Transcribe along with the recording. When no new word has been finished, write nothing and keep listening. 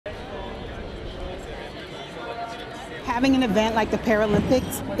having an event like the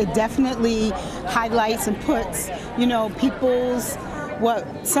Paralympics, it definitely highlights and puts, people's what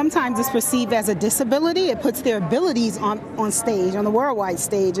sometimes is perceived as a disability. It puts their abilities on stage, on the worldwide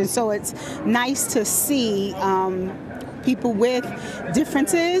stage. And so it's nice to see people with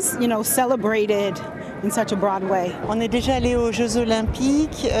differences, celebrated in such a broad way. On est déjà allé aux Jeux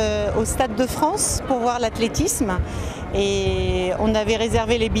Olympiques, au Stade de France pour voir l'athlétisme et on avait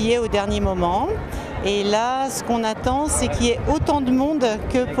réservé les billets au dernier moment. Et là, ce qu'on attend, c'est qu'il y ait autant de monde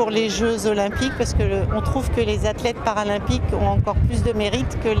que pour les Jeux Olympiques parce qu'on trouve que les athlètes paralympiques ont encore plus de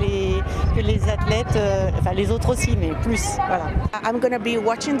mérite que les athlètes, enfin les autres aussi, mais plus. Voilà. I'm going to be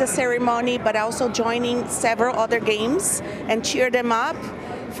watching the ceremony, but also joining several other games and cheer them up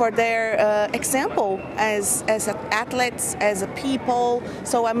for their example as athletes, as a people.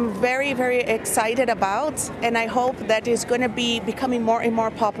 So I'm very, very excited about, and I hope that it's going to be becoming more and more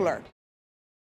popular.